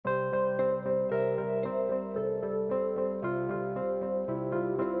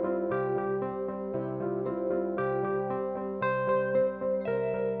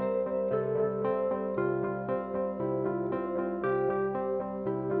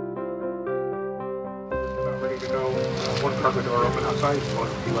ready to go. One cargo door open outside, so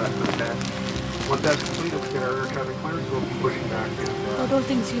it'll be last on deck. Once that's complete, we'll get our air traffic clearance. We'll be pushing back and what all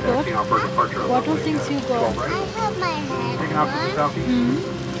things you got? out for departure. What all things you got? Right? I have my head. Taking off from the southeast.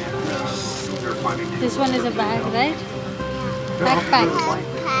 We're climbing to This one is a bag, right? I Backpack.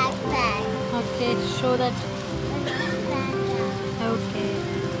 have backpack. Okay, show that. Okay.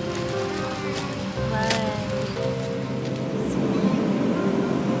 Bye.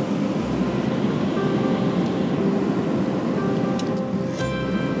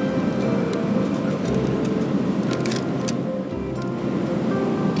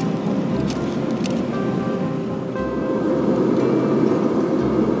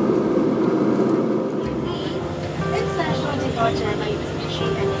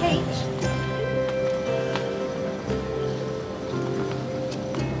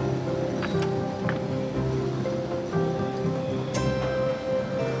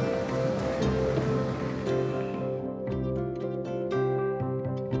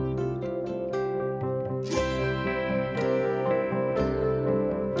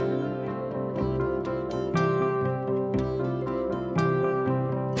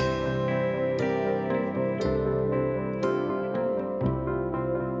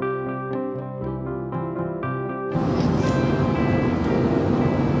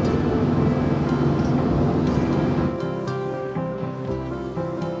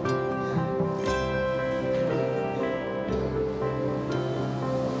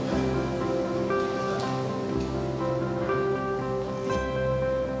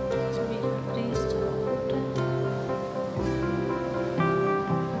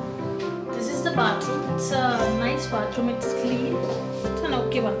 Bathroom. It's a nice bathroom. It's clean. It's an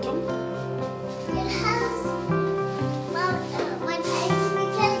okay bathroom. It has, well, when we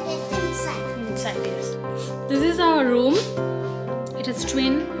can get inside. Inside, yes. This is our room. It is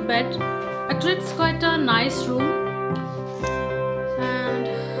twin bed. Actually, it's quite a nice room. And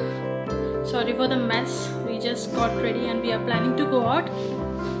sorry for the mess. We just got ready and we are planning to go out.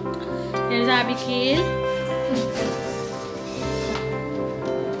 Here is Abigail.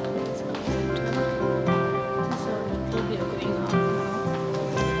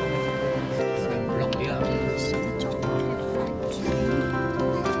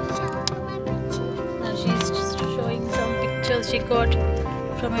 She got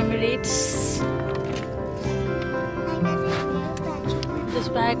from Emirates. This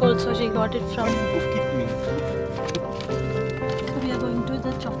bag also she got it from. So we are going to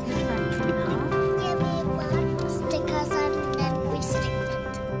the chocolate factory now. Yeah, we bought stickers and then we sticked it.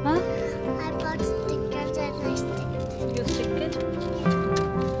 Huh? I bought stickers and I sticked it. You stick it?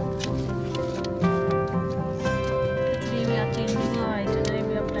 Today we are changing our itinerary.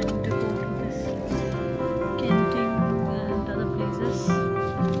 We are planning to go to this Genting and other places so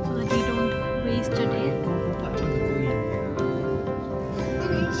that we don't waste a day.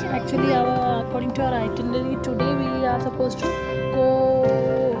 Actually, according to our itinerary, today we are supposed to go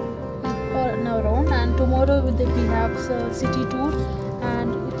around, and tomorrow we have a city tour,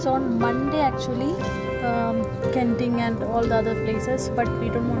 and it's on Monday actually, Genting and all the other places. But we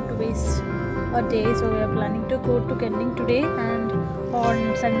don't want to waste a day, so we are planning to go to Genting today, and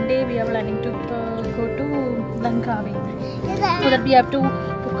on Sunday we are planning to go to Langkawi, so that we have to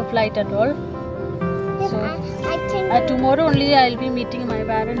book a flight and all. So tomorrow only I'll be meeting my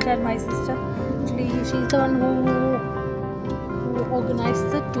parents and my sister. Actually, she's the one who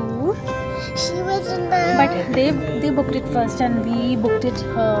organized the tour. She was in the... But they booked it first and we booked it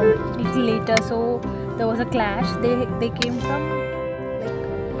little later. So there was a clash. They came from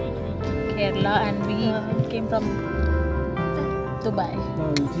like Kerala and we came from Dubai.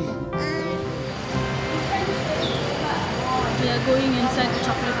 We are going inside the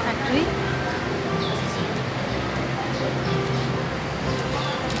chocolate factory.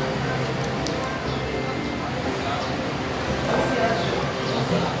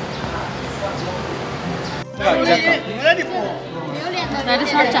 That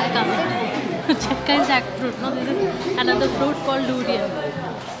is not chakka. Chakka is jackfruit. No, this is another fruit called durian.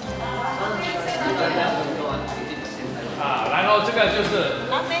 然后这个就是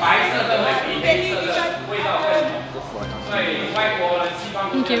白色的会比黑色的味道更浓，所以外国人西方。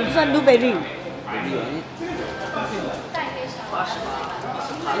Thank you. This is blueberry.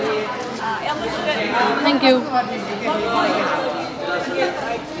 Thank you.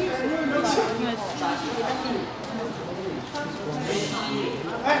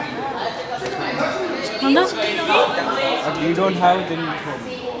 Nanda? We don't have then home.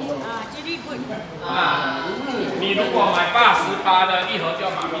 你如果买88的一盒就要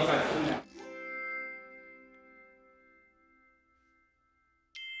马币30。